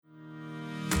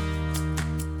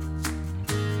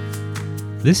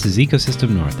This is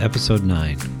Ecosystem North, Episode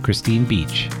 9. Christine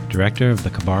Beech, Director of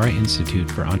the Kabara Institute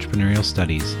for Entrepreneurial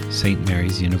Studies, St.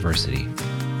 Mary's University.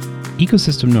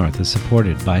 Ecosystem North is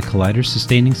supported by Collider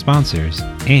sustaining sponsors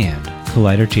and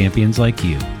Collider champions like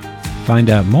you. Find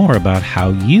out more about how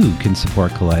you can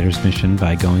support Collider's mission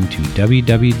by going to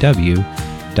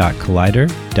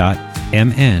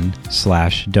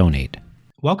www.collider.mn/donate.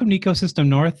 Welcome to Ecosystem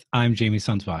North. I'm Jamie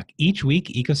Sunsbach. Each week,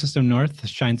 Ecosystem North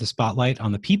shines a spotlight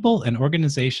on the people and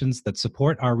organizations that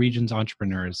support our region's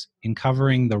entrepreneurs in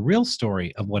covering the real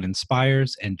story of what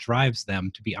inspires and drives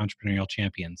them to be entrepreneurial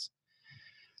champions.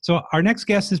 So our next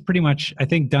guest is pretty much, I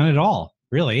think, done it all,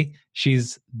 really.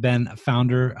 She's been a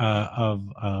founder of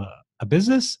a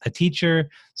business, a teacher,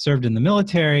 served in the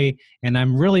military, and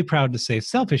I'm really proud to say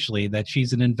selfishly that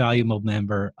she's an invaluable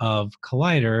member of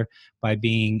Collider by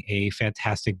being a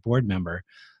fantastic board member.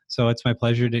 So it's my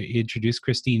pleasure to introduce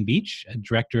Christine Beech,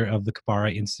 Director of the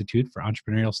Kabara Institute for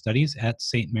Entrepreneurial Studies at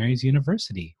St. Mary's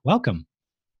University. Welcome.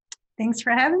 Thanks for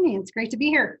having me. It's great to be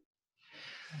here.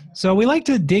 So we like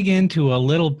to dig into a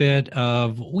little bit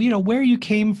of, where you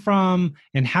came from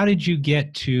and how did you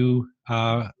get to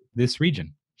this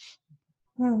region?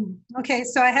 Okay,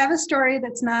 so I have a story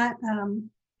that's not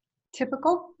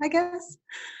typical, I guess.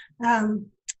 So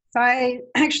I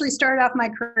actually started off my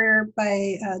career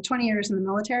by 20 years in the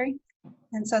military.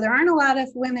 And so there aren't a lot of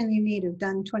women you meet who've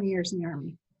done 20 years in the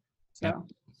Army. So yep.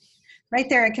 Right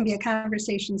there, it can be a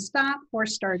conversation stop or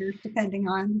starter, depending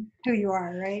on who you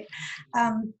are, right?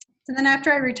 So then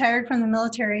after I retired from the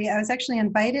military, I was actually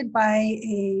invited by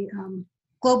a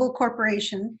global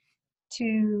corporation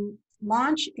to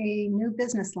launch a new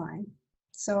business line.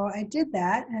 So I did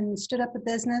that and stood up a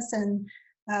business, and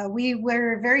we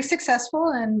were very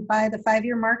successful. And by the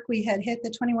 5-year mark, we had hit the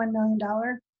 $21 million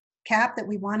cap that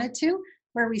we wanted to,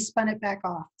 where we spun it back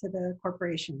off to the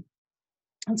corporation.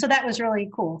 And so that was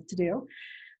really cool to do.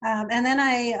 And then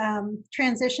I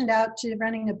transitioned out to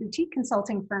running a boutique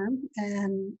consulting firm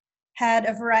and had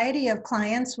a variety of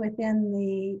clients within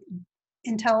the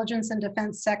intelligence and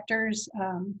defense sectors.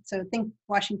 So think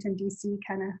Washington, D.C.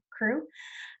 kind of crew.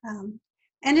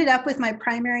 Ended up with my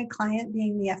primary client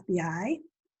being the FBI.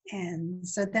 And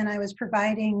so then I was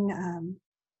providing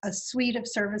a suite of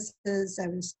services. I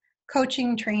was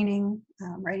coaching, training,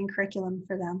 writing curriculum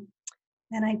for them.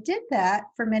 And I did that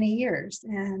for many years.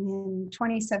 And in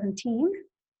 2017,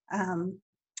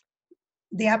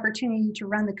 the opportunity to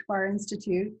run the Kabara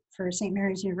Institute for St.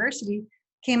 Mary's University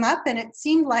came up, and it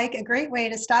seemed like a great way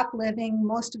to stop living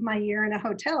most of my year in a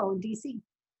hotel in DC.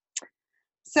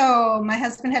 So my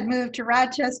husband had moved to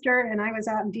Rochester, and I was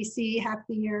out in DC half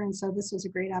the year, and so this was a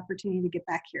great opportunity to get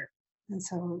back here. And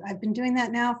so I've been doing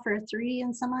that now for 3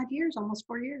 and some odd years, almost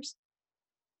 4 years.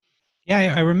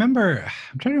 Yeah, I remember,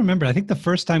 I'm trying to remember, I think the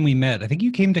first time we met, I think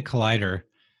you came to Collider,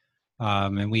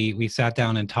 and we sat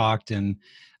down and talked, and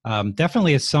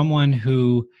definitely as someone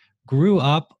who grew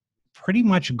up pretty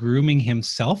much grooming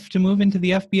himself to move into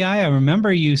the FBI. I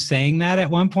remember you saying that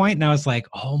at one point, and I was like,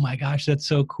 oh my gosh, that's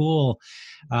so cool.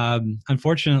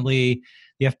 Unfortunately,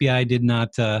 the FBI did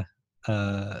not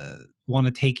want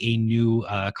to take a new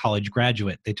college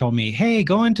graduate. They told me, hey,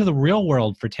 go into the real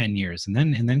world for 10 years and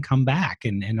then come back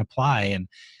and apply. And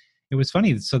it was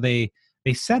funny. So they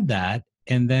said that,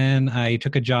 and then I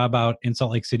took a job out in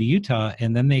Salt Lake City, Utah,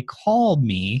 and then they called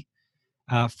me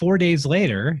 4 days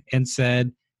later and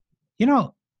said,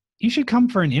 you should come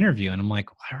for an interview. And I'm like,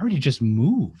 I already just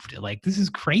moved. Like, this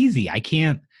is crazy. I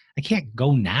can't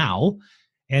go now.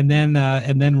 And then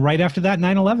right after that,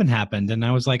 9/11 happened. And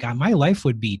I was like, my life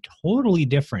would be totally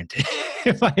different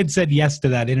if I had said yes to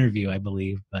that interview, I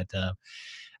believe. But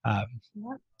that's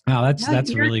really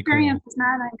cool. Your experience is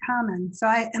not uncommon. So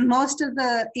and most of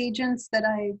the agents that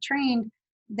I trained,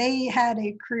 they had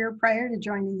a career prior to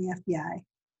joining the FBI.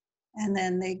 And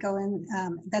then they go in,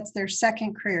 that's their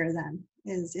second career then,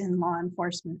 is in law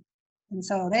enforcement. And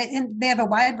so they have a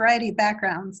wide variety of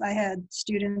backgrounds. I had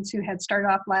students who had started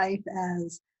off life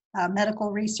as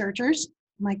medical researchers,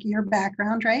 like your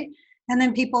background, right? And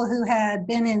then people who had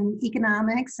been in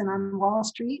economics and on Wall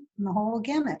Street and the whole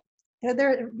gamut.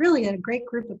 They're really a great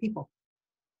group of people.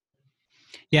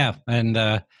 Yeah, and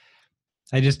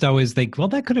I just always think, well,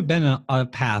 that could have been a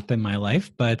path in my life,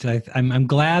 but I'm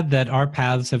glad that our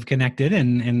paths have connected,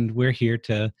 and we're here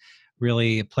to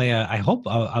really play, I hope,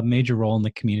 a major role in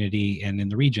the community and in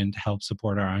the region to help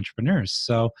support our entrepreneurs.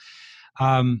 So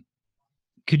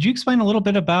could you explain a little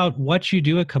bit about what you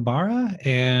do at Kabara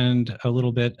and a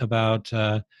little bit about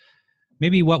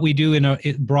maybe what we do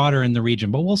broader in the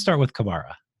region? But we'll start with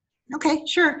Kabara. Okay,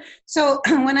 sure. So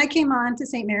when I came on to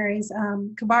St. Mary's,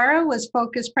 Kabara was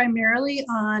focused primarily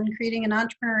on creating an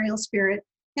entrepreneurial spirit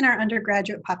in our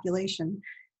undergraduate population.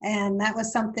 And that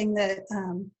was something that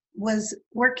was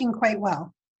working quite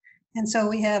well. And so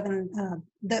we have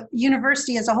the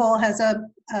university as a whole has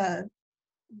a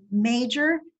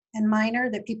major and minor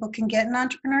that people can get in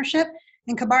entrepreneurship.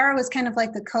 And Kabara was kind of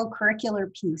like the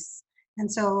co-curricular piece.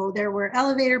 And so there were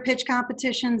elevator pitch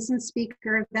competitions and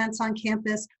speaker events on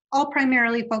campus, all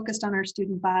primarily focused on our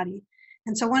student body.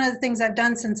 And so one of the things I've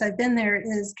done since I've been there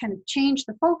is kind of change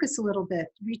the focus a little bit,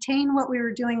 retain what we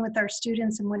were doing with our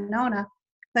students in Winona,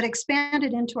 but expand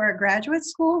it into our graduate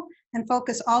school and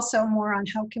focus also more on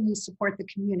how can we support the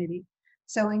community.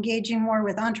 So engaging more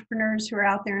with entrepreneurs who are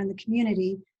out there in the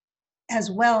community, as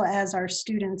well as our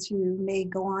students who may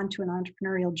go on to an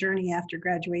entrepreneurial journey after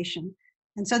graduation.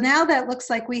 And so now that looks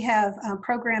like we have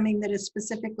programming that is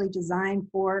specifically designed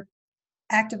for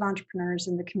active entrepreneurs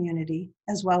in the community,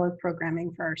 as well as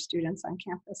programming for our students on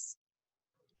campus.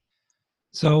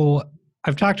 So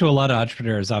I've talked to a lot of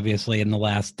entrepreneurs, obviously, in the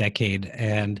last decade.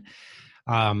 And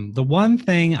the one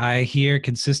thing I hear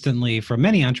consistently from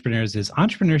many entrepreneurs is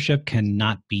entrepreneurship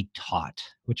cannot be taught,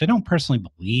 which I don't personally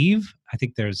believe. I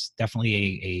think there's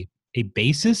definitely a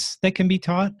basis that can be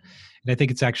taught. And I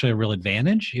think it's actually a real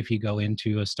advantage if you go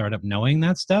into a startup knowing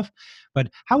that stuff.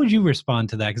 But how would you respond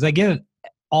to that? Because I get it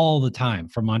all the time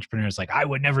from entrepreneurs like, I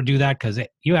would never do that because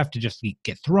you have to just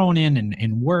get thrown in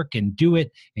and work and do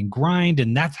it and grind.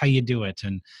 And that's how you do it.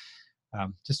 And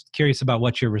just curious about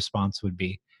what your response would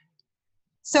be.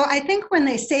 So I think when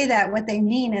they say that, what they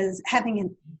mean is having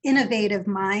an innovative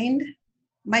mind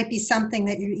might be something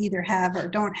that you either have or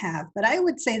don't have. But I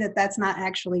would say that that's not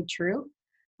actually true.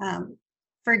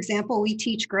 For example, we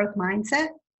teach growth mindset,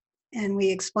 and we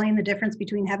explain the difference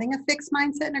between having a fixed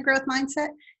mindset and a growth mindset.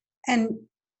 And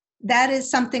that is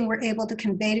something we're able to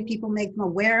convey to people, make them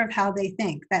aware of how they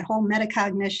think, that whole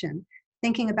metacognition,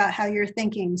 thinking about how you're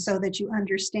thinking so that you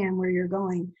understand where you're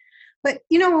going. But,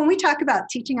 you know, when we talk about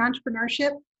teaching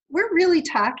entrepreneurship, we're really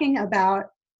talking about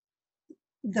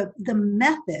the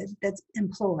method that's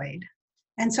employed.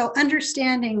 And so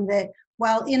understanding that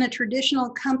while in a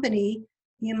traditional company,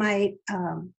 you might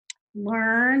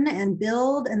learn and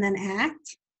build and then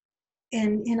act.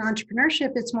 In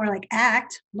entrepreneurship, it's more like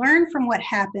act, learn from what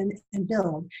happened, and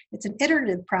build. It's an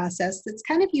iterative process that's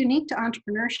kind of unique to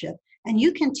entrepreneurship. And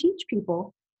you can teach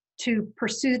people to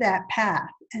pursue that path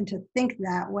and to think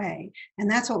that way.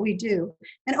 And that's what we do.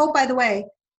 And oh, by the way,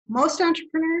 most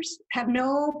entrepreneurs have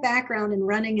no background in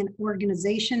running an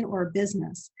organization or a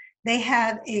business. They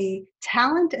have a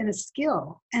talent and a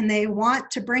skill, and they want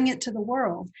to bring it to the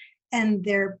world. And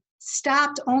they're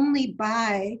stopped only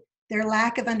by their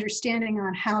lack of understanding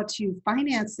on how to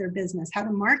finance their business, how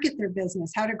to market their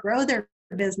business, how to grow their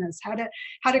business, how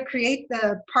to create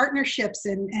the partnerships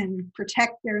and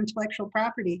protect their intellectual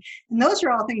property. And those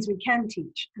are all things we can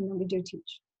teach, and then we do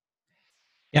teach.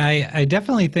 Yeah, I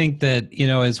definitely think that,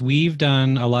 as we've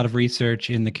done a lot of research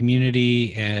in the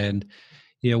community and,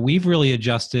 we've really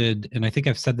adjusted, and I think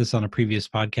I've said this on a previous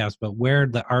podcast, but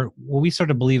what we sort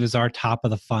of believe is our top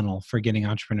of the funnel for getting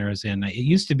entrepreneurs in. It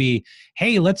used to be,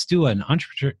 hey, let's do an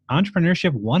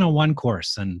entrepreneurship 101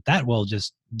 course, and that will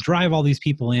just drive all these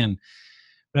people in.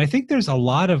 But I think there's a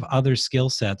lot of other skill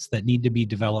sets that need to be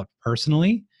developed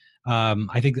personally.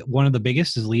 I think that one of the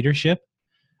biggest is leadership.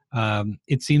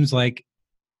 It seems like,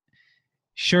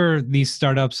 sure, these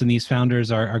startups and these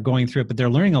founders are going through it, but they're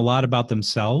learning a lot about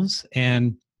themselves.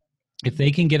 And if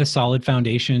they can get a solid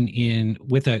foundation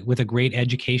with a great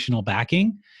educational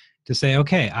backing to say,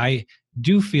 okay, I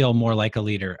do feel more like a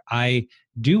leader. I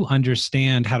do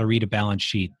understand how to read a balance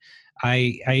sheet.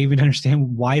 I even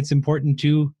understand why it's important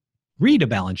to read a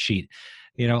balance sheet.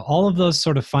 All of those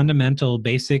sort of fundamental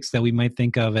basics that we might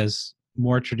think of as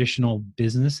more traditional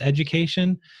business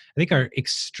education, I think are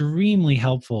extremely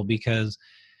helpful because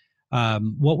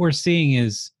what we're seeing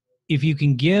is if you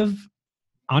can give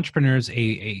entrepreneurs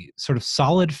a sort of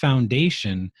solid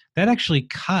foundation, that actually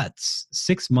cuts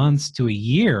 6 months to a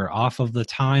year off of the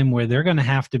time where they're going to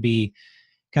have to be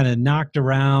kind of knocked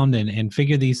around and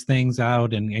figure these things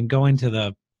out and go into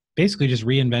the basically just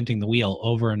reinventing the wheel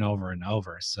over and over and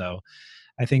over. So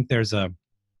I think there's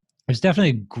definitely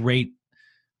a great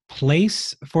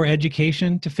place for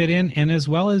education to fit in. And as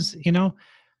well as,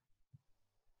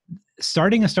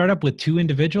 starting a startup with 2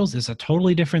 individuals is a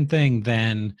totally different thing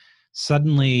than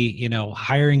suddenly,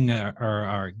 hiring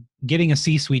or getting a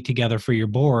C-suite together for your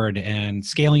board and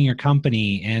scaling your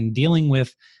company and dealing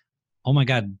with, oh my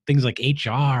God, things like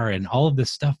HR and all of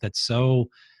this stuff that's so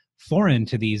foreign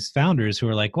to these founders who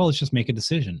are like, well, let's just make a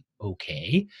decision.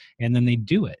 Okay. And then they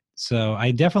do it. So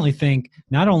I definitely think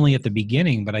not only at the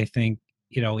beginning, but I think,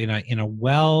 in a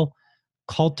well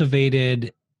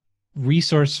cultivated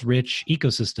resource rich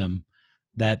ecosystem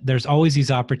that there's always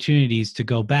these opportunities to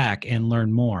go back and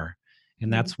learn more.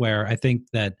 And that's where I think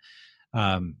that,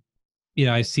 um,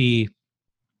 I see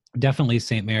definitely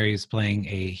St. Mary's playing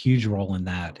a huge role in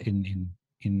that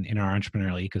in our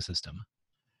entrepreneurial ecosystem.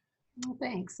 Well,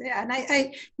 thanks. Yeah,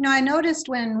 and I noticed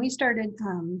when we started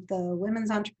the Women's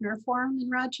Entrepreneur Forum in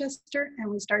Rochester, and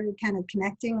we started kind of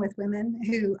connecting with women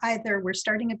who either were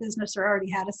starting a business or already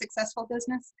had a successful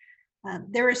business.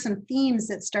 There were some themes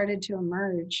that started to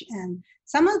emerge, and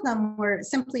some of them were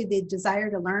simply the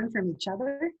desire to learn from each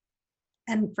other.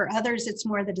 And for others, it's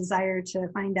more the desire to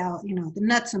find out, the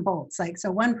nuts and bolts. Like,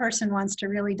 so one person wants to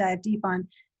really dive deep on,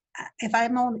 if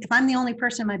I'm the only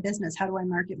person in my business, how do I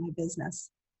market my business?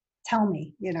 Tell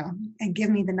me, and give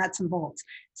me the nuts and bolts.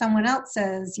 Someone else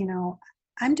says,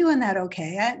 I'm doing that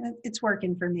okay. It's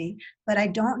working for me, but I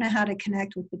don't know how to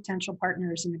connect with potential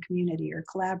partners in the community or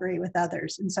collaborate with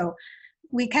others. And so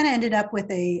we kind of ended up with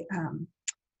a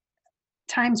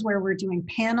times where we're doing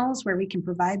panels where we can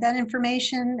provide that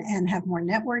information and have more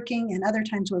networking, and other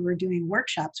times where we're doing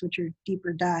workshops, which are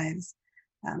deeper dives.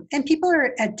 And people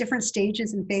are at different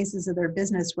stages and phases of their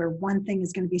business where one thing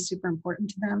is going to be super important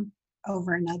to them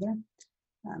over another.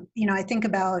 I think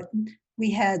about, we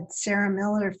had Sarah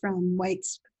Miller from White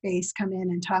Space come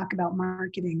in and talk about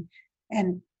marketing,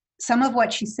 and some of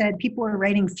what she said, people were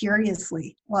writing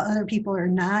furiously while other people are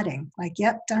nodding like,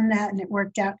 yep, done that, and it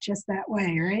worked out just that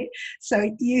way, right?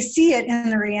 So you see it in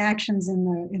the reactions in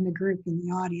the group, in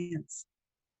the audience.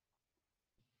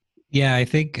 Yeah, I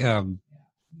think, and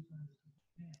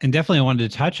definitely I wanted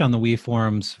to touch on the We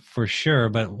forums for sure,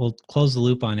 but we'll close the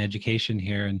loop on education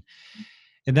here. And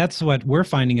that's what we're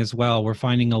finding as well. We're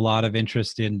finding a lot of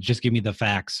interest in just give me the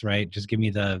facts, right? Just give me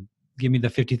the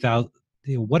 50,000.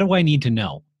 What do I need to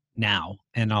know now?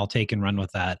 And I'll take and run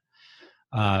with that.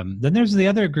 Then there's the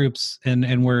other groups,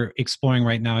 and we're exploring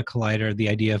right now at Collider the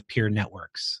idea of peer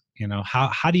networks.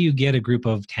 How do you get a group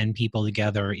of 10 people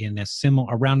together in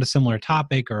around a similar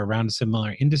topic or around a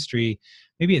similar industry,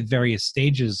 maybe at various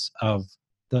stages of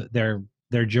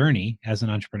their journey as an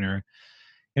entrepreneur,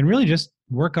 and really just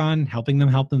work on helping them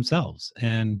help themselves.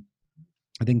 And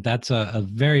I think that's a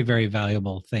very, very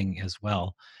valuable thing as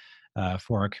well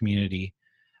for our community.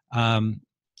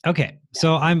 Okay,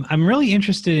 so I'm really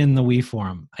interested in the We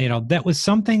Forum. That was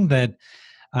something that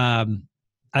I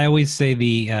always say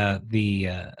the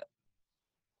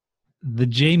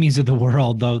Jamies of the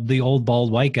world, the old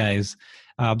bald white guys,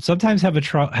 sometimes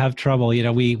have trouble.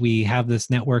 We have this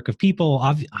network of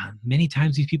people. Many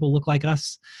times these people look like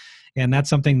us, and that's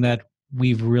something that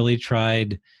we've really tried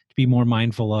to be more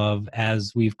mindful of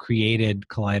as we've created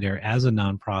Collider as a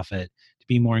nonprofit, to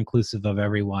be more inclusive of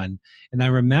everyone. And I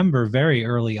remember very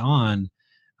early on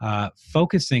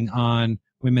focusing on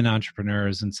women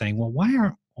entrepreneurs and saying, well, why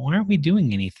aren't we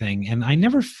doing anything? And I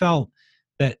never felt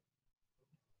that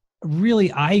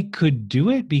really I could do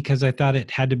it, because I thought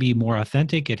it had to be more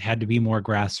authentic. It had to be more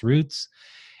grassroots.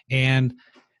 And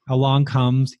along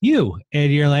comes you,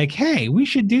 and you're like, hey, we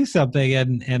should do something.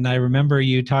 And I remember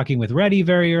you talking with Reddy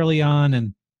very early on,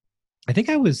 and I think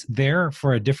I was there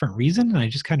for a different reason, and I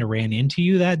just kind of ran into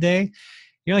you that day.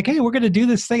 You're like, hey, we're going to do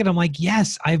this thing. And I'm like,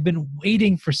 yes, I've been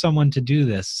waiting for someone to do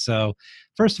this. So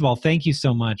first of all, thank you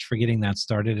so much for getting that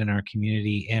started in our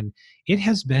community. And it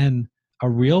has been a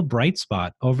real bright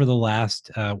spot over the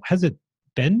last, has it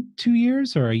been 2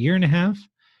 years or a year and a half?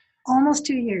 Almost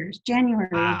 2 years. January.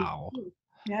 Wow.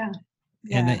 Yeah.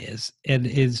 And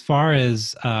as far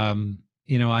as,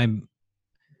 I'm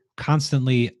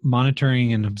constantly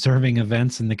monitoring and observing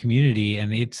events in the community,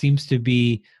 and it seems to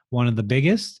be one of the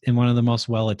biggest and one of the most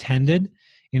well attended,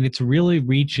 and it's really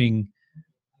reaching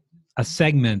a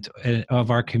segment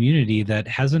of our community that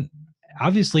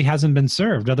obviously hasn't been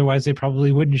served. Otherwise they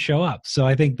probably wouldn't show up. So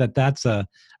I think that that's a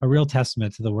real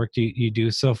testament to the work you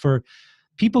do. So for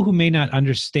people who may not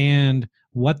understand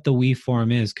what the We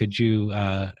Forum is, could you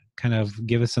kind of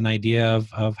give us an idea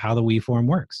of how the We Forum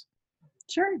works?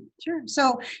 Sure.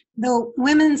 So the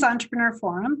Women's Entrepreneur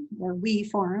Forum, or We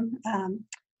Forum,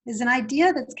 is an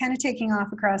idea that's kind of taking off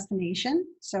across the nation.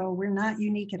 So we're not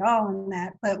unique at all in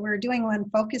that, but we're doing one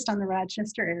focused on the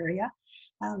Rochester area.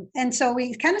 And so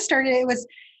we kind of started,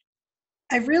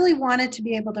 I really wanted to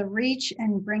be able to reach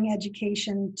and bring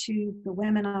education to the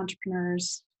women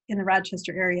entrepreneurs in the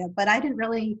Rochester area, but I didn't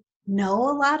really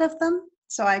know a lot of them.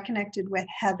 So I connected with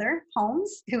Heather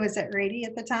Holmes, who was at Rady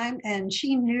at the time, and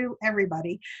she knew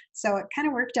everybody. So it kind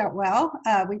of worked out well.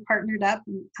 We partnered up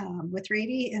with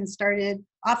Rady and started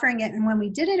offering it. And when we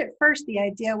did it at first, the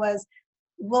idea was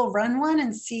we'll run one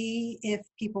and see if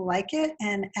people like it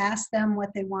and ask them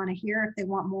what they want to hear, if they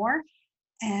want more.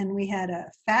 and we had a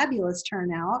fabulous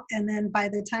turnout. And then by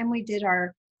the time we did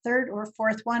our third or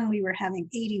fourth one, we were having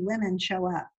 80 women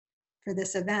show up for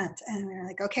this event. And we are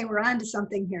like, okay, we're on to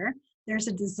something here. There's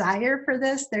a desire for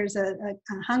this. There's a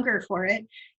hunger for it.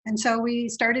 And so we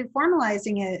started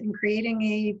formalizing it and creating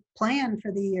a plan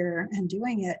for the year and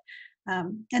doing it.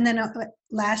 And then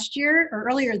last year or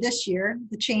earlier this year,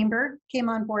 the Chamber came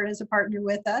on board as a partner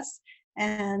with us.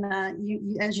 And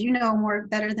as you know more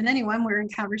better than anyone, we're in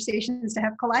conversations to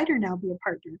have Collider now be a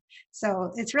partner.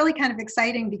 So it's really kind of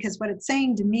exciting because what it's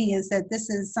saying to me is that this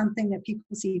is something that people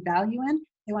see value in.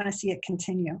 They want to see it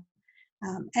continue.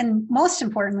 And most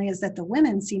importantly is that the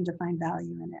women seem to find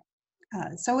value in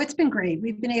it. So it's been great.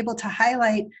 We've been able to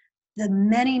highlight the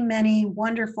many, many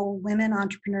wonderful women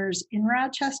entrepreneurs in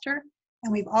Rochester.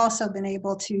 And we've also been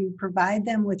able to provide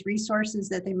them with resources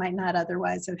that they might not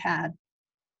otherwise have had.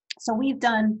 So we've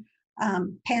done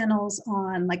panels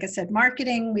on, like I said,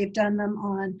 marketing. We've done them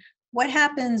on what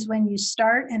happens when you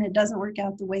start and it doesn't work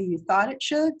out the way you thought it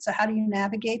should. So how do you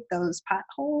navigate those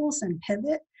potholes and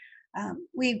pivot?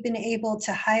 We've been able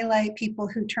to highlight people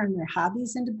who turn their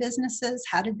hobbies into businesses.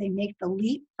 How did they make the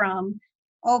leap from,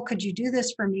 oh, could you do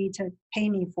this for me, to pay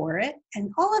me for it?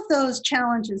 And all of those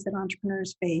challenges that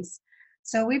entrepreneurs face.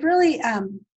 So we've really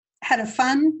had a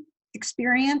fun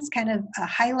experience kind of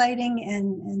highlighting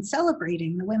and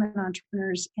celebrating the women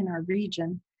entrepreneurs in our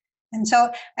region. And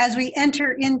so as we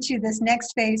enter into this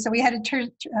next phase, so we had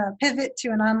to pivot to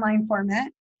an online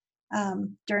format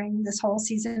during this whole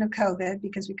season of COVID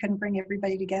because we couldn't bring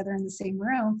everybody together in the same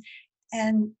room.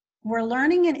 And we're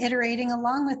learning and iterating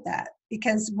along with that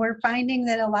because we're finding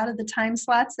that a lot of the time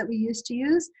slots that we used to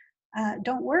use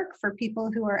don't work for people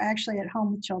who are actually at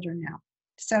home with children now.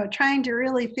 So trying to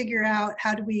really figure out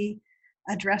how do we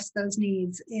address those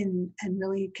needs and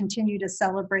really continue to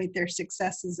celebrate their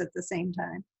successes at the same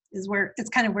time is where it's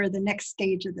kind of where the next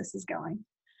stage of this is going.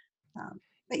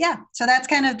 But yeah, so that's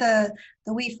kind of the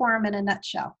We Forum in a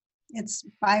nutshell. It's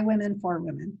by women for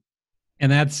women.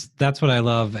 And that's what I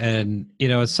love. And, you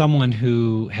know, as someone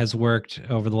who has worked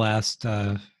over the last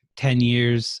 10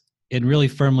 years, it really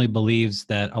firmly believes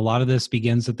that a lot of this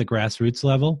begins at the grassroots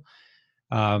level.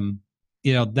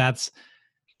 You know, that's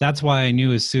why I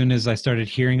knew as soon as I started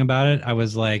hearing about it, I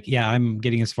was like, yeah, I'm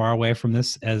getting as far away from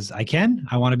this as I can.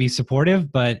 I want to be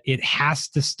supportive, but it has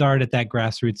to start at that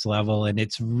grassroots level. And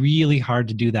it's really hard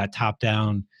to do that top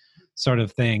down sort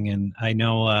of thing. And I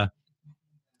know,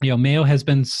 you know, Mayo has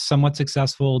been somewhat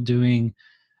successful doing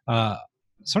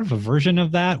sort of a version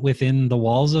of that within the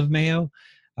walls of Mayo.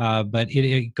 But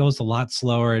it goes a lot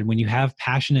slower. And when you have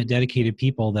passionate, dedicated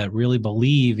people that really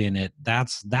believe in it,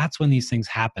 that's when these things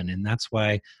happen. And that's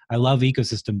why I love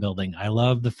ecosystem building. I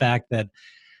love the fact that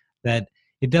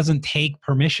it doesn't take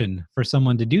permission for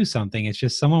someone to do something. It's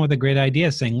just someone with a great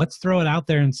idea saying, let's throw it out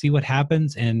there and see what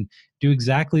happens and do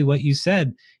exactly what you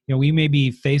said. You know, we may be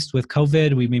faced with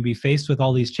COVID, we may be faced with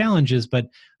all these challenges, but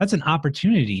that's an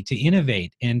opportunity to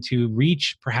innovate and to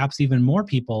reach perhaps even more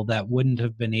people that wouldn't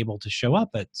have been able to show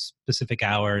up at specific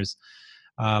hours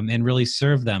and really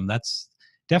serve them. That's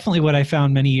definitely what I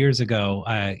found many years ago,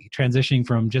 transitioning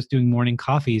from just doing morning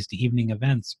coffees to evening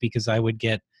events, because I would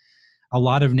get a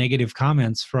lot of negative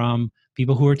comments from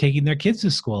people who are taking their kids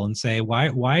to school and say,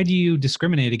 why do you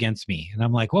discriminate against me? And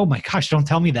I'm like, oh my gosh, don't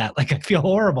tell me that. Like, I feel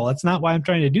horrible. That's not why I'm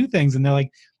trying to do things. And they're like,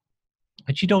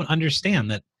 but you don't understand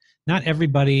that not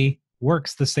everybody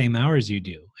works the same hours you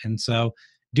do. And so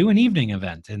do an evening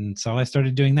event. And so I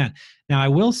started doing that. Now I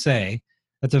will say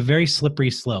that's a very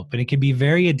slippery slope and it can be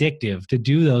very addictive to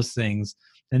do those things.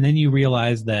 And then you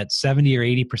realize that 70 or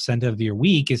 80% of your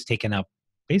week is taken up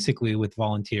basically with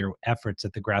volunteer efforts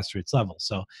at the grassroots level.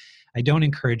 So I don't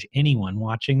encourage anyone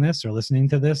watching this or listening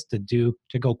to this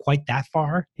to go quite that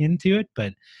far into it,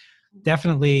 but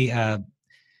definitely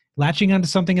latching onto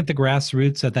something at the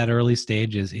grassroots at that early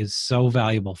stage is so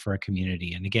valuable for a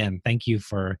community. And again, thank you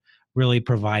for really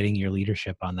providing your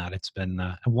leadership on that. It's been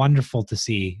wonderful to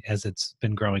see as it's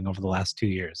been growing over the last 2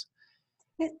 years.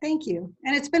 Thank you.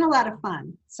 And it's been a lot of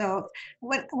fun. So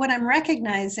what I'm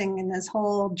recognizing in this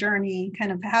whole journey,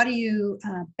 kind of how do you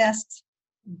best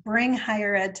bring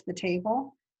higher ed to the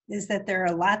table, is that there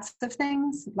are lots of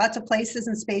things, lots of places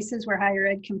and spaces where higher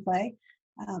ed can play.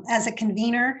 As a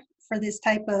convener for this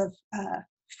type of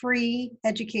free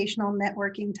educational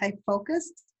networking type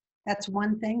focus, that's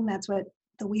one thing. That's what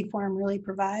the We Forum really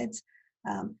provides.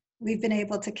 We've been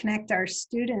able to connect our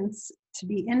students to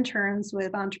be interns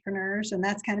with entrepreneurs, and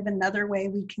that's kind of another way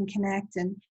we can connect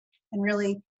and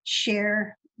really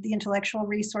share the intellectual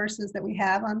resources that we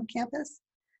have on the campus.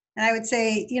 And I would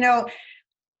say, you know,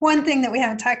 One thing that we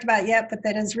haven't talked about yet, but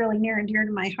that is really near and dear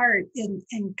to my heart and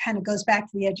kind of goes back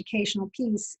to the educational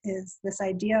piece, is this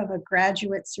idea of a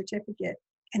graduate certificate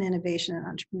in innovation and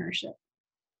entrepreneurship.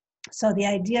 So the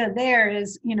idea there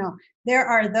is, there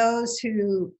are those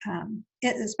who,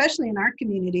 especially in our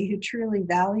community, who truly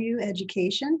value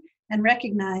education and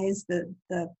recognize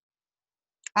the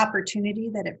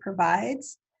opportunity that it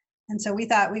provides. And so we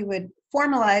thought we would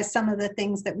formalize some of the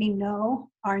things that we know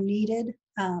are needed.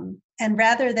 And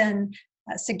rather than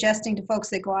suggesting to folks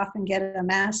that go off and get a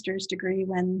master's degree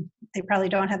when they probably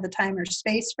don't have the time or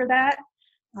space for that,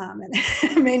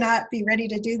 and may not be ready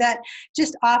to do that,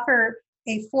 just offer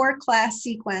a 4-class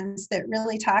sequence that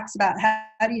really talks about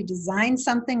how do you design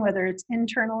something, whether it's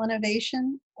internal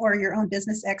innovation or your own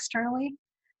business externally.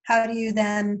 How do you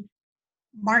then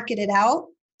market it out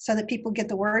so that people get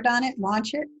the word on it,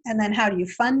 launch it, and then how do you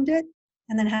fund it,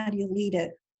 and then how do you lead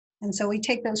it? And so we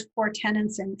take those 4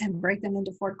 tenets and break them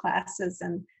into 4 classes.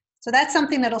 And so that's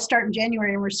something that'll start in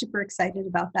January, and we're super excited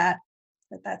about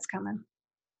that's coming.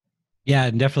 Yeah,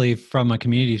 and definitely from a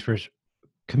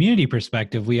community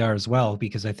perspective, we are as well,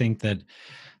 because I think that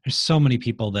there's so many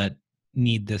people that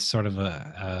need this sort of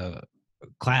a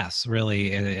class,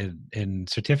 really, in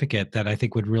certificate, that I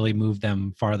think would really move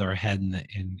them farther ahead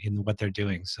in what they're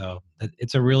doing. So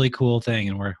it's a really cool thing,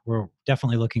 and we're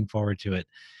definitely looking forward to it.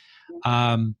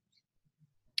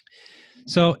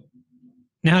 So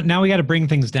now we got to bring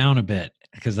things down a bit,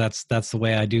 because that's the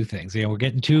way I do things. We're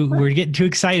getting too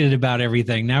excited about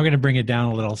everything. Now we're going to bring it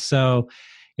down a little. So,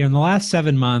 in the last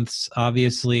 7 months,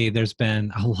 obviously there's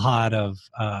been a lot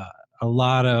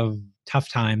of tough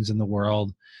times in the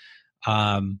world.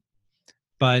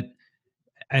 But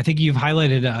I think you've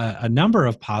highlighted a number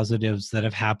of positives that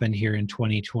have happened here in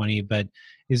 2020. But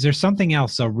is there something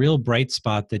else, a real bright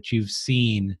spot that you've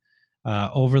seen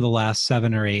over the last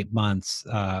 7 or 8 months,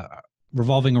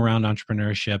 revolving around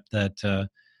entrepreneurship,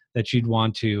 that you'd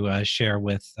want to share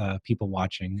with people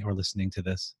watching or listening to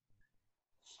this?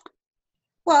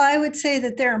 Well, I would say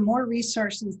that there are more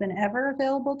resources than ever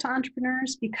available to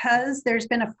entrepreneurs, because there's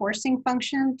been a forcing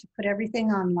function to put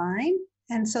everything online.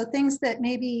 And so things that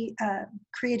maybe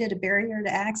created a barrier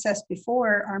to access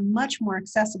before are much more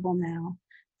accessible now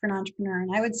for an entrepreneur.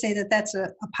 And I would say that that's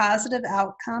a positive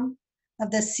outcome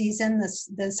of this season,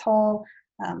 this whole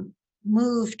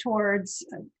move towards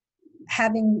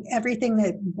having everything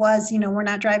that was, we're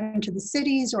not driving to the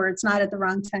cities, or it's not at the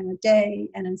wrong time of day,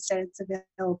 and instead it's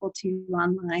available to you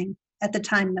online at the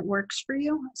time that works for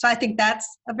you. So I think that's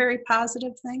a very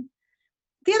positive thing.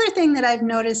 The other thing that I've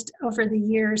noticed over the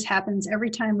years happens every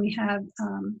time we have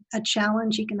a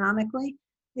challenge economically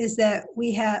is that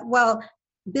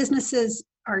businesses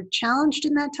are challenged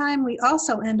in that time. We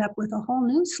also end up with a whole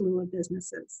new slew of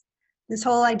businesses. This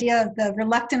whole idea of the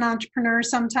reluctant entrepreneur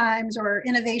sometimes, or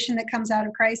innovation that comes out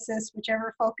of crisis,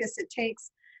 whichever focus it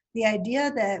takes, the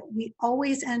idea that we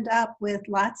always end up with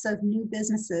lots of new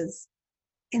businesses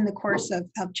in the course of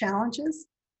challenges.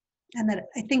 And that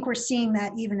I think we're seeing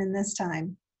that even in this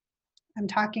time. I'm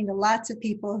talking to lots of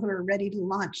people who are ready to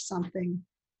launch something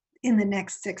in the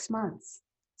next 6 months.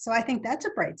 So I think that's a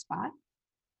bright spot.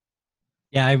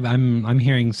 Yeah, I'm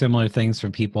hearing similar things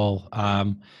from people. I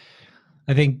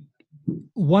think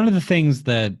one of the things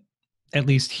that, at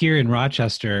least here in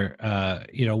Rochester,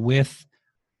 with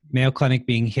Mayo Clinic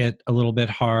being hit a little bit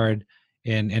hard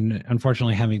and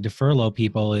unfortunately having to furlough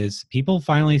people, is people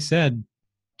finally said,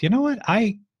 do you know what?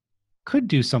 I could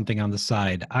do something on the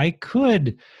side. I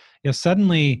could,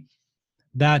 suddenly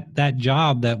that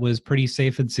job that was pretty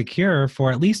safe and secure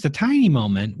for at least a tiny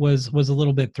moment was a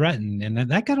little bit threatened. And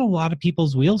that got a lot of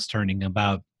people's wheels turning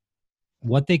about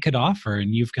what they could offer.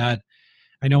 And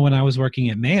I know when I was working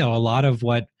at Mayo, a lot of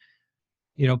what,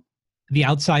 the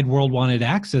outside world wanted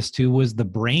access to was the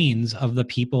brains of the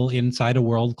people inside a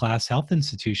world-class health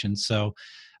institution. So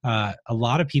a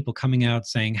lot of people coming out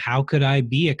saying, how could I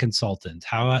be a consultant?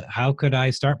 How could I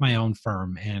start my own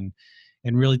firm and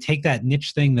really take that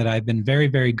niche thing that I've been very,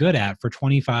 very good at for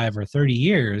 25 or 30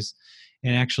 years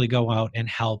and actually go out and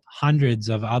help hundreds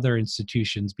of other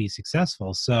institutions be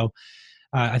successful. So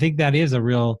I think that is a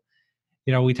real,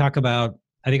 we talk about,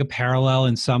 I think a parallel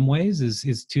in some ways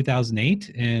is 2008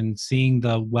 and seeing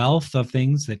the wealth of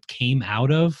things that came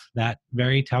out of that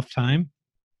very tough time.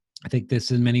 I think this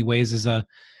in many ways is a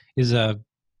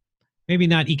maybe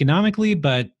not economically,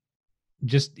 but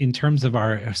just in terms of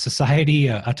our society,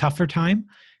 a tougher time.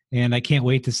 And I can't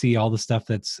wait to see all the stuff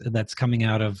that's coming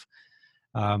out of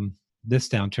this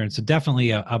downturn. So definitely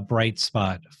a bright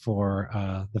spot for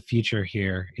the future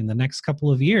here in the next couple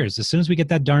of years. As soon as we get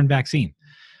that darn vaccine,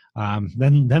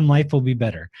 then life will be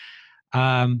better.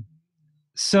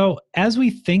 So as we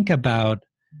think about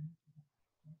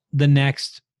the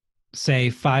next, say,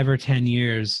 5 or 10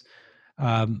 years,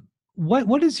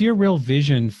 what is your real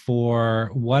vision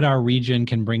for what our region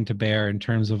can bring to bear in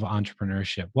terms of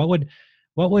entrepreneurship? What would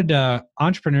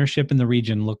entrepreneurship in the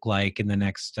region look like in the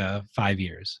next 5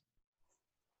 years?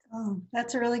 Oh,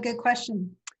 that's a really good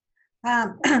question.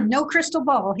 No crystal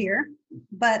ball here,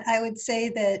 but I would say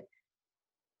that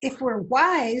if we're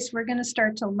wise, we're going to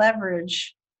start to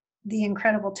leverage the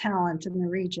incredible talent in the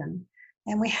region.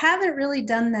 And we haven't really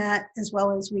done that as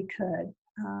well as we could.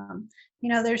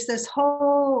 There's this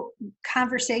whole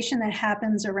conversation that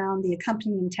happens around the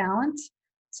accompanying talent.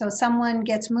 So someone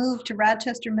gets moved to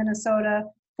Rochester, Minnesota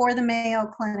for the Mayo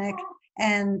Clinic,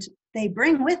 and they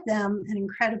bring with them an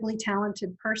incredibly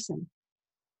talented person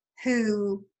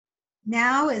who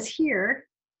now is here.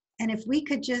 And if we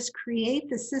could just create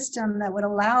the system that would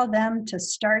allow them to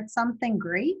start something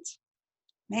great,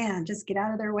 man, just get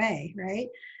out of their way, right?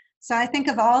 So I think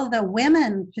of all the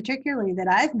women, particularly that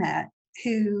I've met,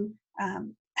 who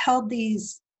held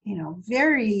these,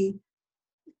 very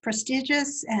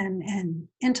prestigious and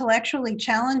intellectually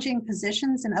challenging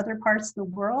positions in other parts of the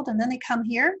world. And then they come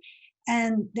here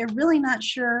and they're really not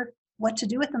sure what to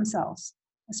do with themselves,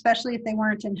 especially if they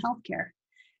weren't in healthcare.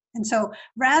 And so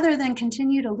rather than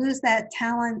continue to lose that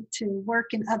talent to work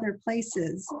in other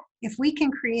places, if we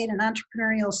can create an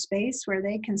entrepreneurial space where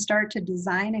they can start to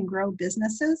design and grow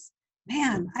businesses,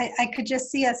 man, I could just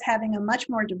see us having a much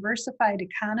more diversified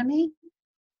economy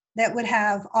that would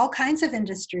have all kinds of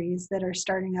industries that are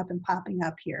starting up and popping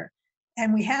up here.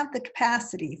 And we have the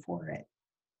capacity for it,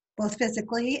 both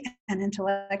physically and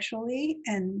intellectually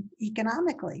and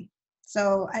economically.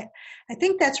 So I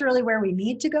think that's really where we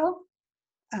need to go.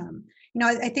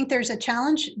 I think there's a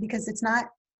challenge because it's not,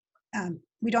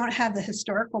 we don't have the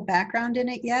historical background in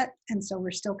it yet. And so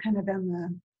we're still kind of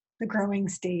in the growing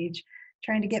stage,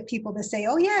 trying to get people to say,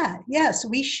 oh yeah, yes,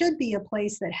 we should be a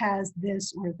place that has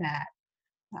this or that,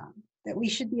 that we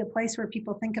should be a place where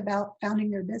people think about founding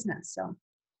their business. So,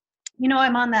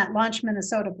 I'm on that Launch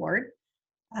Minnesota board.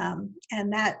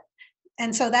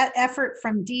 And so that effort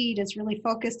from DEED is really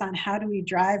focused on how do we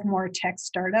drive more tech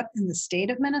startup in the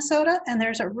state of Minnesota. And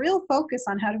there's a real focus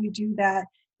on how do we do that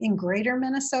in greater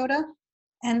Minnesota.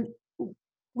 And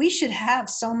we should have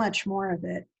so much more of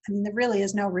it. I mean, there really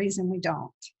is no reason we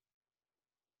don't.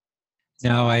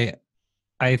 No,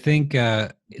 I think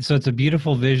so. It's a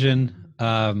beautiful vision.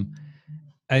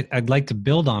 I'd like to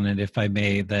build on it, if I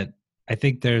may. That I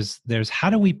think there's how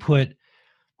do we put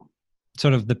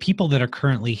sort of the people that are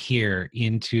currently here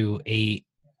into a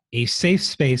safe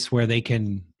space where they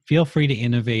can feel free to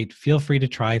innovate, feel free to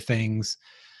try things.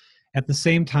 At the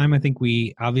same time, I think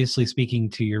we, obviously speaking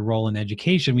to your role in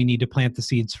education, we need to plant the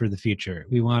seeds for the future.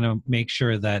 We want to make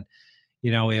sure that,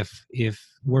 if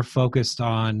we're focused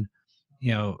on,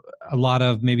 a lot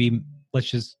of maybe,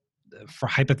 let's just, for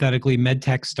hypothetically, med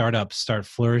tech startups start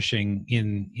flourishing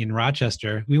in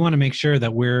Rochester, we want to make sure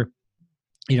that we're,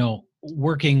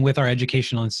 working with our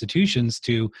educational institutions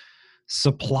to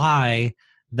supply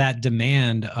that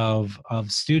demand of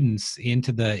students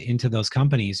into those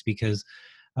companies. Because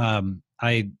wow,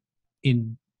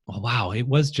 it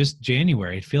was just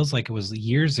January. It feels like it was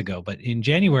years ago, but in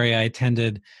January I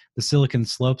attended the Silicon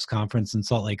Slopes conference in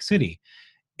Salt Lake City,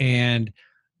 and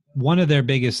one of their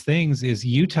biggest things is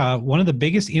Utah. One of the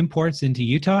biggest imports into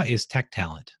Utah is tech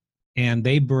talent, and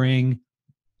they bring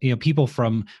people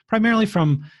primarily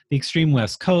from the extreme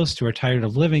West Coast who are tired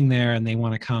of living there, and they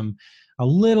want to come a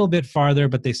little bit farther,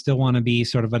 but they still want to be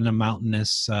sort of in a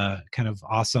mountainous, kind of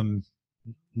awesome,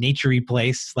 naturey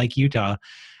place like Utah,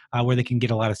 where they can get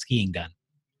a lot of skiing done.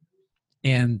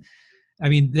 And I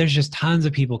mean, there's just tons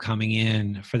of people coming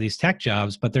in for these tech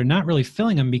jobs, but they're not really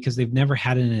filling them because they've never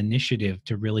had an initiative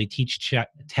to really teach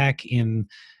tech in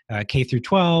K through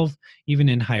 12, even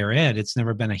in higher ed. It's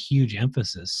never been a huge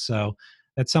emphasis. So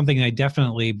that's something I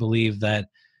definitely believe that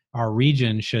our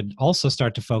region should also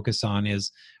start to focus on, is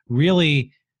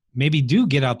really maybe do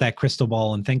get out that crystal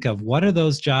ball and think of what are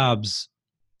those jobs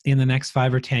in the next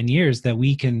 5 or 10 years that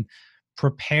we can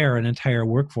prepare an entire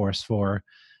workforce for,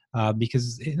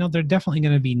 because they're definitely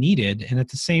going to be needed. And at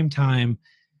the same time,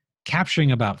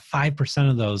 capturing about 5%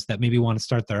 of those that maybe want to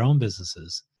start their own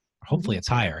businesses, or hopefully it's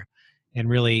higher, and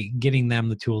really getting them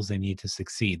the tools they need to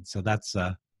succeed. So that's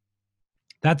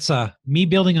me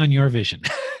building on your vision.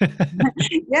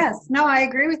 Yes, no, I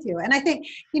agree with you. And I think,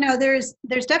 there's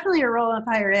definitely a role of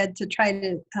higher ed to try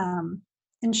to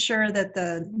ensure that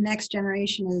the next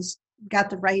generation has got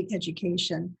the right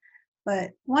education.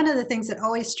 But one of the things that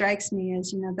always strikes me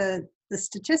is, the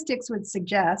statistics would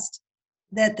suggest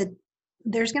that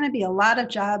there's going to be a lot of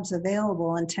jobs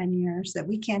available in 10 years that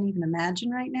we can't even imagine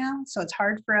right now. So it's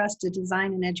hard for us to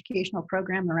design an educational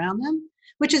program around them,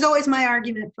 which is always my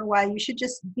argument for why you should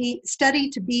just study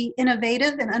to be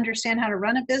innovative and understand how to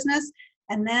run a business.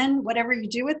 And then whatever you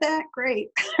do with that, great,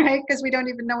 right? Because we don't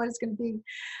even know what it's going to be.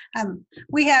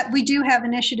 We do have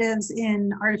initiatives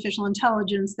in artificial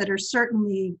intelligence that are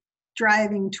certainly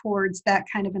driving towards that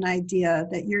kind of an idea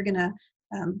that you're going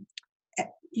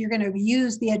to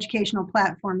use the educational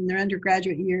platform in their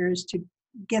undergraduate years to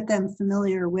get them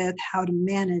familiar with how to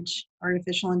manage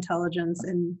artificial intelligence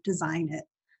and design it.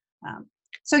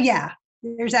 So yeah,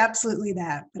 there's absolutely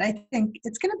that. But I think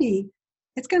it's going to be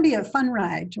a fun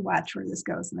ride to watch where this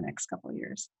goes in the next couple of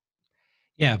years.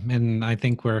 Yeah, and I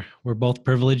think we're both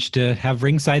privileged to have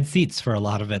ringside seats for a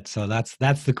lot of it. So that's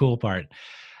the cool part.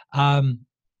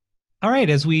 All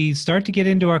right, as we start to get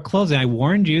into our closing, I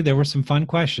warned you there were some fun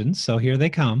questions, so here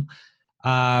they come.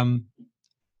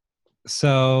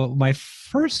 So my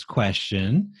first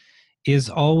question is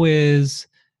always,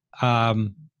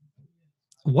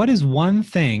 what is one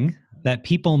thing that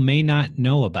people may not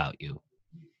know about you?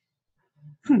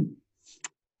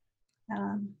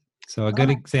 So a good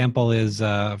example is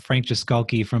Frank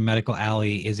Jaskulke from Medical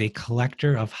Alley is a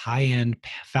collector of high-end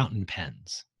fountain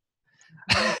pens,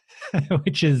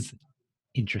 which is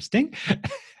interesting.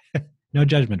 No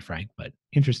judgment, Frank, but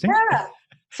interesting. Yeah.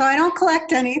 So I don't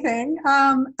collect anything.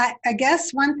 I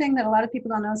guess one thing that a lot of people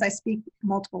don't know is I speak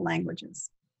multiple languages.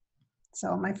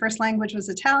 So my first language was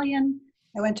Italian.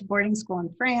 I went to boarding school in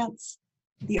France.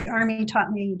 The Army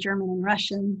taught me German and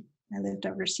Russian. I lived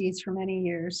overseas for many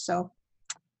years. So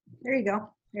there you go.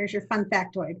 There's your fun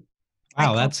factoid.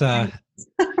 Wow, that's so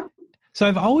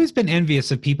I've always been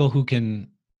envious of people who can,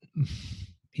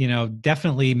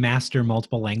 definitely master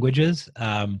multiple languages.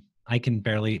 I can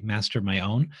barely master my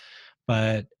own,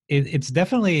 but it's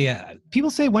definitely people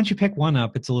say once you pick one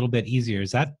up, it's a little bit easier.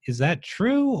 Is that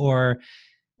true, or?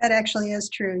 That actually is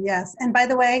true. Yes. And by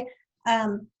the way,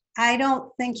 I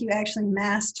don't think you actually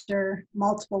master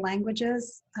multiple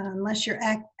languages unless you're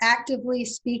actively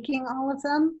speaking all of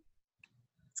them.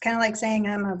 It's kind of like saying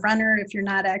I'm a runner if you're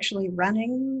not actually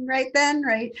running right then,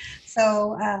 right?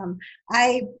 So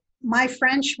my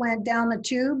French went down the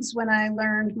tubes when I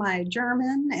learned my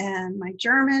German, and my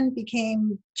German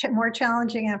became more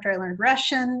challenging after I learned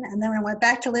Russian. And then I went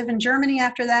back to live in Germany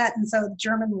after that, and so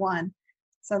German won.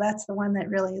 So that's the one that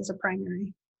really is a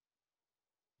primary.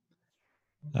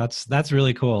 That's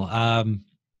really cool.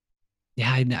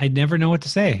 Yeah, I never know what to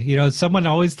say. Someone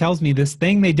always tells me this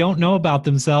thing they don't know about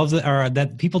themselves, or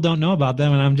that people don't know about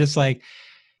them, and I'm just like,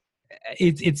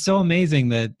 it's so amazing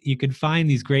that you can find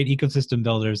these great ecosystem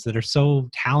builders that are so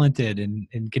talented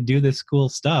and can do this cool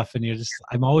stuff. And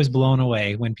I'm always blown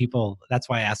away when people, that's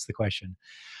why I asked the question.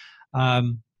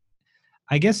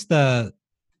 I guess the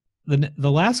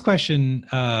last question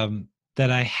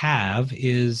that I have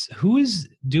is, who is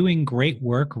doing great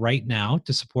work right now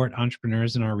to support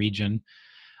entrepreneurs in our region,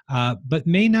 but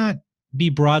may not be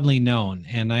broadly known?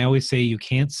 And I always say, you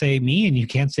can't say me and you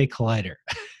can't say Collider.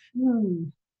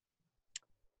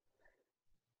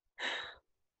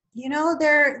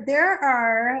 There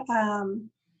are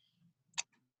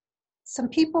some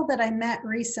people that I met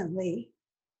recently,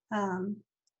 and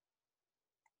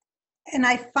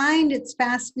I find it's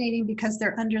fascinating because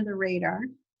they're under the radar.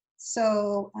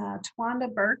 So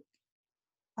Twanda Burke,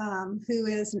 who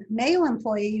is a male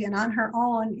employee and on her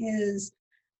own is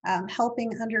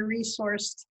helping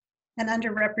under-resourced and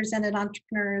underrepresented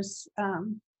entrepreneurs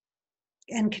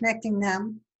and connecting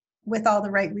them with all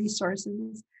the right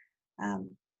resources.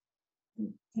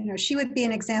 She would be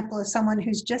an example of someone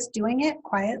who's just doing it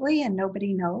quietly and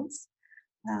nobody knows.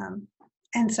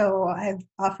 And so I've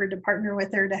offered to partner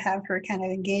with her to have her kind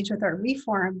of engage with our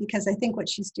reform, because I think what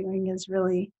she's doing is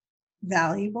really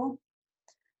valuable.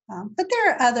 But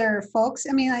there are other folks.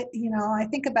 I mean, I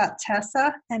think about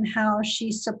Tessa and how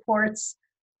she supports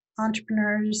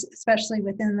entrepreneurs, especially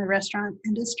within the restaurant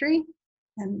industry.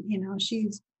 And,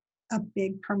 she's a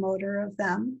big promoter of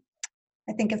them.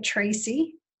 I think of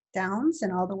Tracy Downs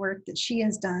and all the work that she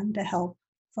has done to help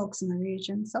folks in the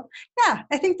region. So yeah,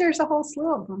 I think there's a whole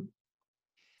slew of them.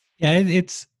 Yeah,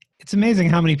 it's amazing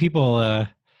how many people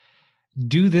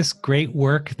do this great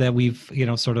work that we've,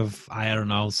 sort of, I don't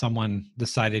know, someone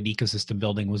decided ecosystem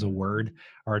building was a word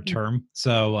or a term.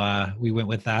 So we went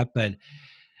with that. But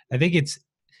I think it's,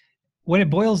 what it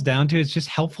boils down to, is just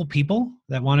helpful people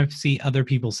that want to see other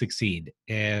people succeed.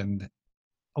 And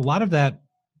a lot of that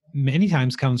many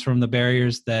times comes from the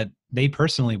barriers that they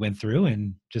personally went through,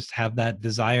 and just have that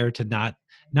desire to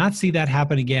not see that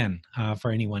happen again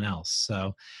for anyone else.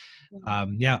 So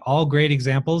Yeah, all great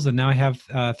examples. And now I have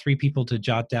 3 people to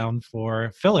jot down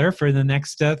for filler for the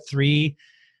next three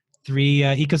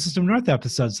Ecosystem North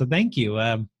episodes. So thank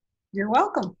you. You're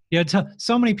welcome. Yeah,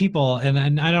 so many people,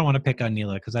 and I don't want to pick on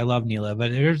Neela because I love Neela,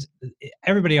 but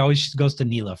everybody always goes to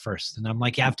Neela first, and I'm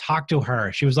like, yeah, I've talked to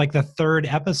her. She was like the 3rd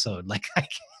episode. Like,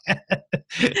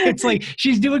 it's like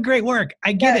she's doing great work.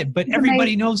 I get it, but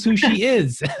everybody knows who she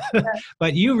is.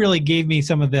 But you really gave me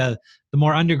some of the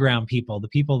more underground people, the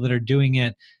people that are doing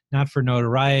it not for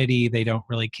notoriety. They don't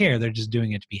really care. They're just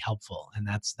doing it to be helpful, and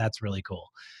that's really cool.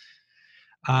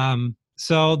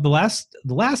 So the last of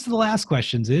the last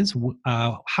questions is,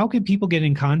 how can people get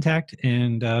in contact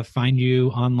and find you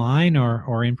online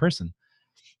or in person?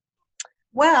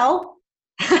 Well,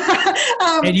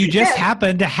 and you just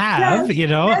happen to have,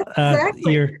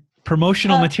 exactly. your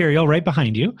promotional material right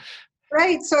behind you.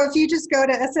 Right. So if you just go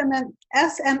to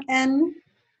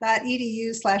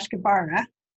smn.edu/Kabara,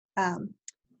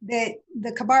 the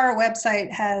Kabara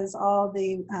website has all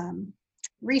the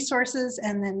resources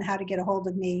and then how to get a hold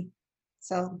of me.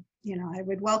 So, I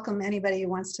would welcome anybody who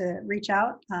wants to reach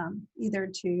out, either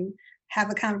to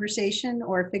have a conversation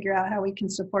or figure out how we can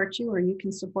support you, or you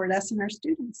can support us and our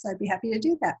students. I'd be happy to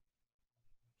do that.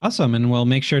 Awesome. And we'll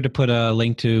make sure to put a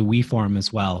link to WeForm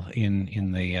as well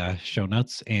in the show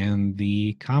notes and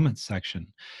the comments section.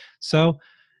 So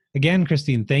again,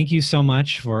 Christine, thank you so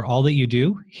much for all that you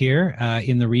do here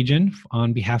in the region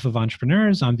on behalf of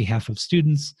entrepreneurs, on behalf of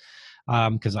students,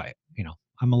 because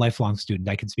I'm a lifelong student.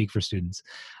 I can speak for students.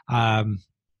 And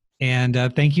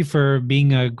thank you for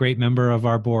being a great member of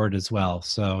our board as well.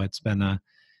 So it's been a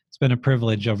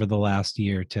privilege over the last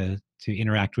year to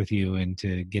interact with you and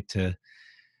to get to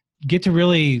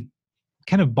really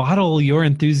kind of bottle your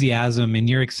enthusiasm and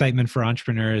your excitement for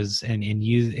entrepreneurs and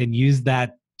use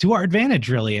that to our advantage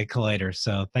really at Collider.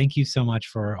 So thank you so much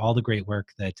for all the great work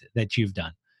that you've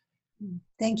done.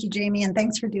 Thank you, Jamie, and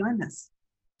thanks for doing this.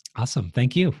 Awesome.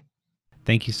 Thank you.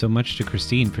 Thank you so much to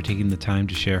Christine for taking the time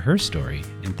to share her story,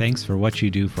 and thanks for what you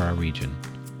do for our region.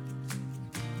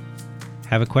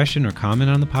 Have a question or comment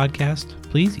on the podcast?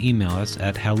 Please email us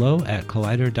at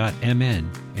hello@collider.mn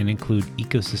and include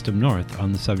Ecosystem North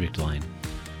on the subject line.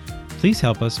 Please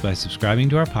help us by subscribing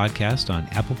to our podcast on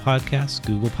Apple Podcasts,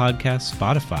 Google Podcasts,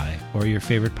 Spotify, or your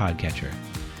favorite podcatcher.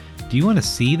 Do you want to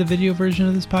see the video version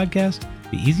of this podcast?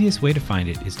 The easiest way to find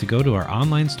it is to go to our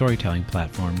online storytelling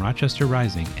platform, Rochester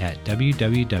Rising, at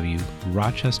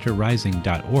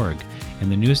www.rochesterrising.org,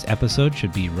 and the newest episode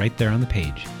should be right there on the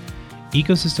page.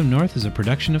 Ecosystem North is a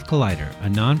production of Collider, a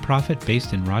nonprofit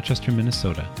based in Rochester,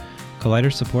 Minnesota.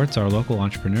 Collider supports our local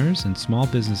entrepreneurs and small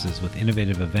businesses with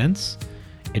innovative events,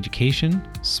 education,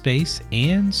 space,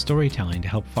 and storytelling to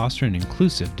help foster an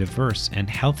inclusive, diverse, and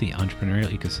healthy entrepreneurial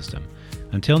ecosystem.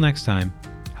 Until next time,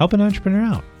 help an entrepreneur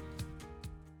out.